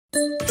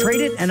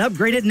Trade it and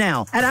upgrade it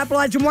now at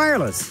Appalachian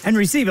Wireless and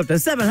receive up to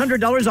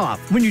 $700 off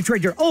when you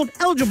trade your old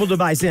eligible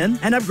device in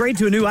and upgrade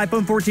to a new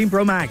iPhone 14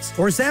 Pro Max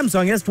or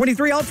Samsung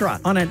S23 Ultra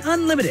on an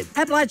unlimited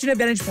Appalachian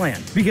Advantage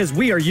plan. Because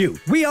we are you.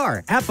 We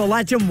are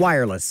Appalachian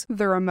Wireless.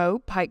 The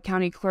remote Pike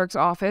County Clerk's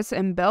office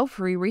in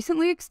Belfry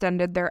recently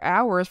extended their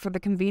hours for the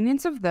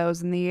convenience of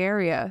those in the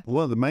area.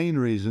 One of the main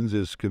reasons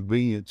is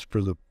convenience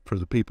for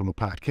the people of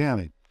Pike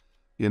County.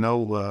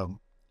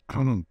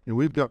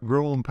 We've got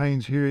growing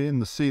pains here in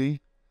the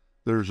city.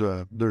 There's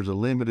a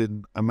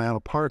limited amount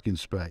of parking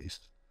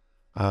space,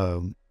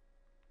 and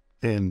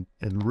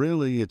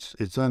really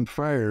it's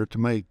unfair to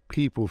make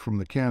people from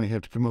the county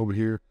have to come over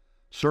here,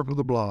 circle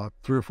the block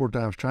 3 or 4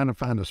 times trying to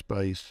find a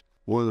space.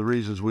 One of the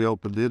reasons we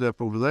opened it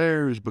up over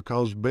there is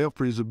because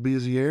Belfry is a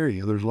busy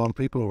area. There's a lot of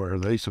people over there.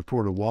 They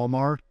support a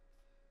Walmart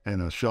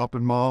and a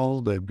shopping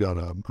mall. They've got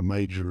a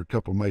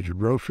couple of major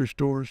grocery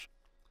stores.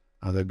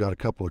 They've got a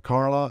couple of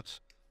car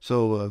lots.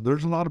 So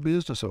there's a lot of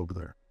business over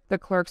there. The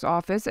clerk's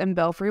office in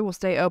Belfry will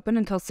stay open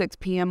until 6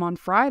 p.m. on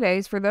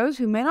Fridays for those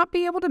who may not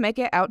be able to make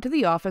it out to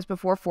the office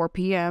before 4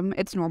 p.m.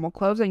 Its normal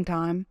closing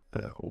time.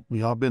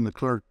 I've been the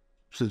clerk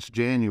since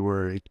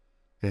January,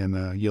 and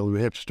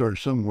we have to start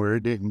somewhere.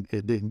 It didn't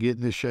get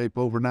in this shape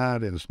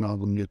overnight, and it's not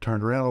going to get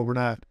turned around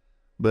overnight.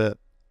 But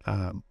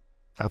I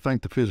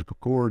think the physical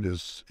court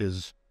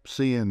is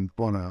seeing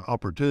what an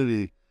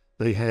opportunity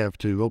they have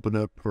to open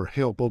up or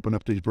help open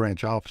up these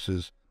branch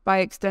offices. By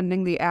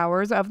extending the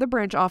hours of the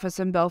branch office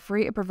in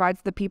Belfry, it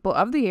provides the people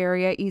of the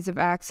area ease of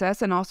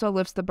access and also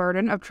lifts the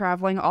burden of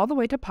traveling all the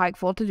way to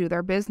Pikeville to do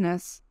their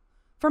business.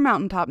 For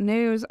Mountaintop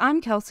News,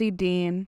 I'm Kelsey Dean.